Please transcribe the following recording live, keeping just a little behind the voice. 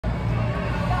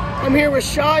I'm here with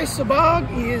Shai Sabag.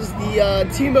 He is the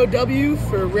Team OW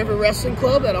for River Wrestling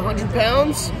Club at 100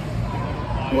 pounds.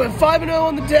 We went 5-0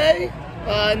 on the day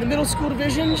in the middle school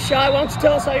division. Shai, why don't you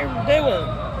tell us how your day went?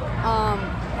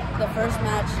 The first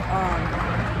match,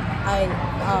 I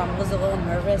was a little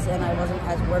nervous and I wasn't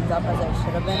as worked up as I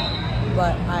should have been.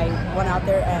 But I went out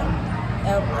there and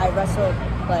I wrestled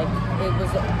like it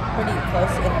was pretty close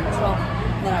in the middle.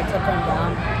 And then I took him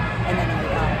down and then I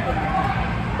put him down.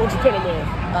 What'd you pin him with?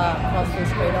 Cross-face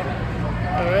straight up.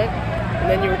 All right. And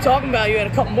then you were talking about you had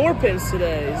a couple more pins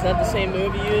today. Is that the same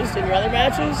move you used in your other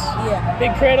matches? Yeah.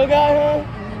 Big cradle guy, huh?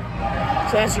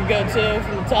 Mm-hmm. So that's your go-to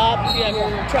from the top. You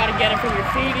ever try to get it from your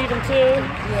feet even too?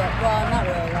 Yeah. Well, not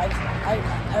really. I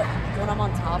when I'm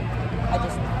on top, I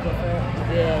just go for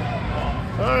it.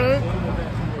 Yeah. All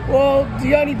right. Well, do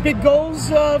you have any big goals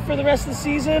for the rest of the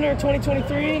season or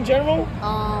 2023 in general?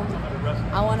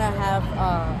 I want to have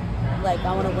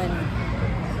I want to win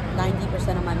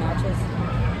 90% of my matches.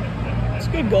 It's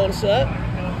a good goal to set.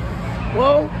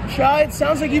 Well, Shai, it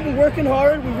sounds like you've been working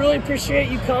hard. We really appreciate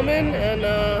you coming, and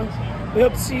we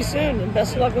hope to see you soon. And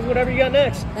best of luck with whatever you got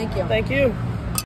next. Thank you. Thank you.